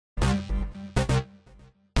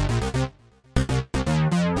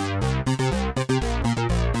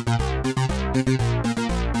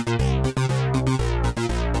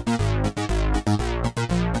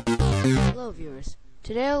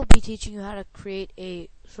be teaching you how to create a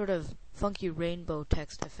sort of funky rainbow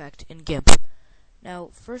text effect in Gimp. Now,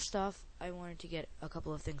 first off, I wanted to get a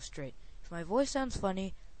couple of things straight. If my voice sounds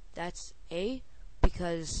funny, that's A,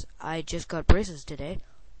 because I just got braces today,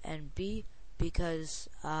 and B, because,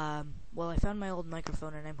 I found my old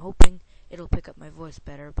microphone and I'm hoping it'll pick up my voice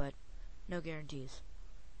better, but no guarantees.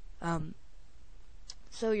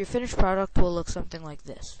 So your finished product will look something like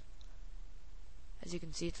this. As you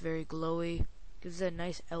can see, it's very glowy, gives it a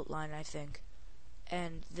nice outline, I think.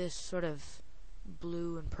 And this sort of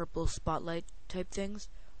blue and purple spotlight type things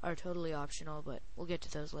are totally optional, but we'll get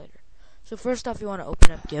to those later. So first off, you want to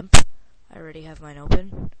open up Gimp. I already have mine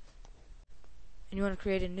open. And you want to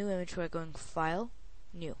create a new image by going File,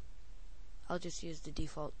 New. I'll just use the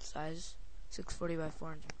default size, 640 by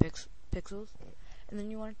 400 pixels. And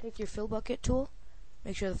then you want to take your fill bucket tool,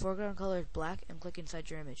 make sure the foreground color is black, and click inside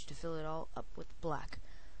your image to fill it all up with black.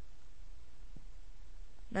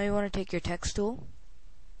 Now you want to take your text tool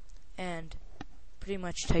and pretty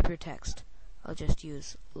much type your text. I'll just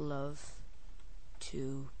use LoveToGIMP,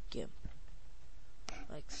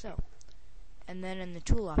 like so. And then in the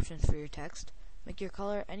tool options for your text, make your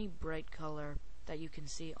color any bright color that you can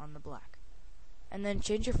see on the black. And then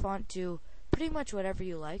change your font to pretty much whatever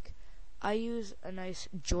you like. I use a nice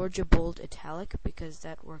Georgia Bold Italic because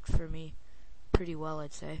that works for me pretty well,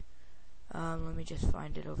 I'd say. Let me just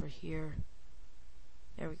find it over here.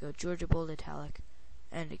 There we go, Georgia Bold Italic.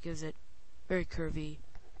 And it gives it very curvy,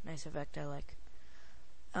 nice effect I like.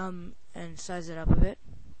 And size it up a bit.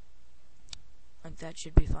 Like that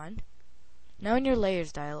should be fine. Now in your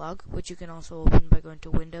Layers dialog, which you can also open by going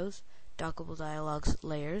to Windows, Dockable Dialogs,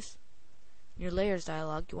 Layers. In your Layers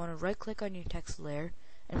dialog, you want to right-click on your text layer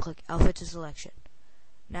and click Alpha to Selection.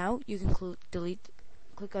 Now you can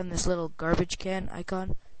click on this little garbage can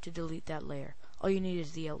icon to delete that layer. All you need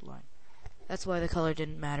is the outline. That's why the color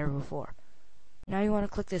didn't matter before. Now you want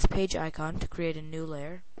to click this page icon to create a new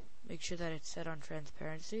layer. Make sure that it's set on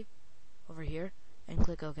transparency over here and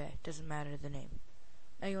click OK. Doesn't matter the name.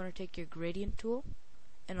 Now you want to take your gradient tool,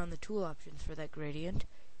 and on the tool options for that gradient,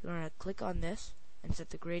 you want to click on this and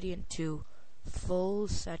set the gradient to Full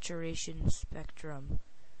Saturation Spectrum.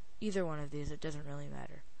 Either one of these, it doesn't really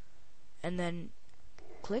matter. And then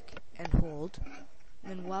click and hold.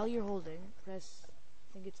 And then while you're holding, press,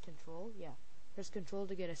 I think it's Control, yeah. Press Control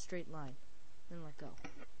to get a straight line. Then let go.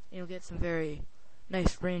 And you'll get some very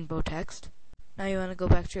nice rainbow text. Now you want to go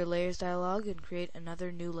back to your Layers dialog and create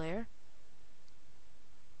another new layer.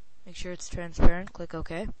 Make sure it's transparent, click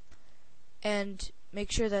OK. And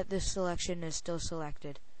make sure that this selection is still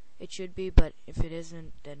selected. It should be, but if it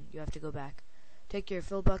isn't, then you have to go back. Take your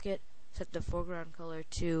fill bucket, set the foreground color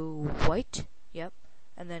to white, yep,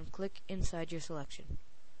 and then click inside your selection.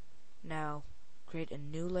 Now, create a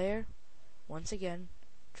new layer. Once again,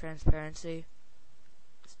 transparency,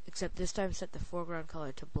 except this time set the foreground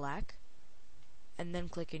color to black, and then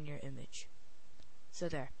click in your image. So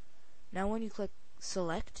there. Now when you click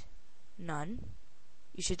Select, None,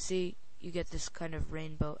 you should see you get this kind of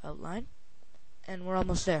rainbow outline, and we're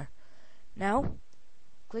almost there. Now,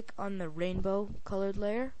 click on the rainbow colored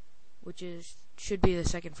layer, which should be the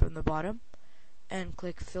second from the bottom, and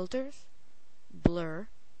click Filters, Blur,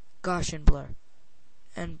 Gaussian Blur,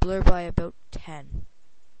 and blur by about 10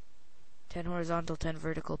 horizontal, 10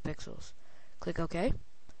 vertical pixels. Click OK, and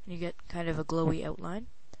you get kind of a glowy outline.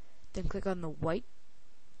 Then click on the white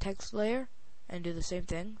text layer and do the same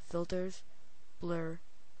thing, Filters, Blur,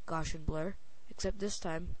 Gaussian Blur, except this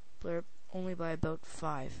time blur only by about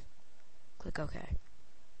 5. Click OK.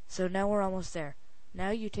 So now we're almost there.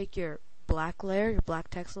 Now you take your black layer, your black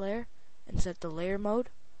text layer, and set the layer mode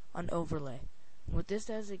on Overlay. And what this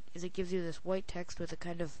does is it gives you this white text with a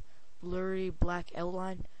kind of blurry black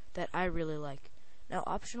outline that I really like. Now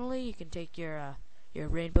optionally you can take your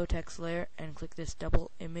rainbow text layer and click this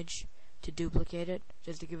double image to duplicate it,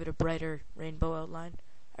 just to give it a brighter rainbow outline.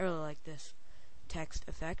 I really like this text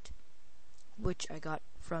effect, which I got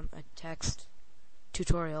from a text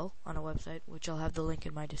tutorial on a website, which I'll have the link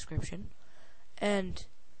in my description. And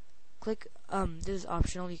click, this is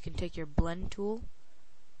optional, you can take your blend tool,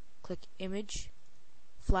 click image,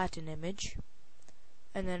 flatten image,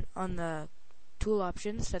 and then on the tool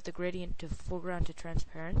options, set the gradient to foreground to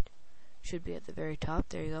transparent. Should be at the very top,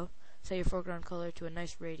 there you go. Set your foreground color to a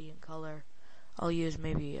nice radiant color. I'll use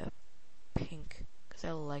maybe a pink, because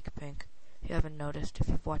I like pink. If you haven't noticed, if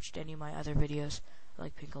you've watched any of my other videos, I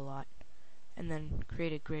like pink a lot. And then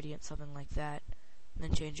create a gradient, something like that. And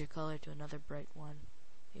then change your color to another bright one.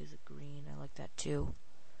 Use a green, I like that too.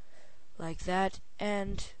 Like that,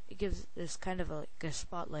 and it gives this kind of like a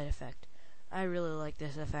spotlight effect. I really like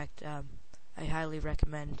this effect. I highly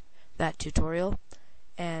recommend that tutorial.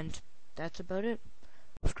 And that's about it.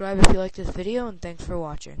 Subscribe if you like this video, and thanks for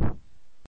watching.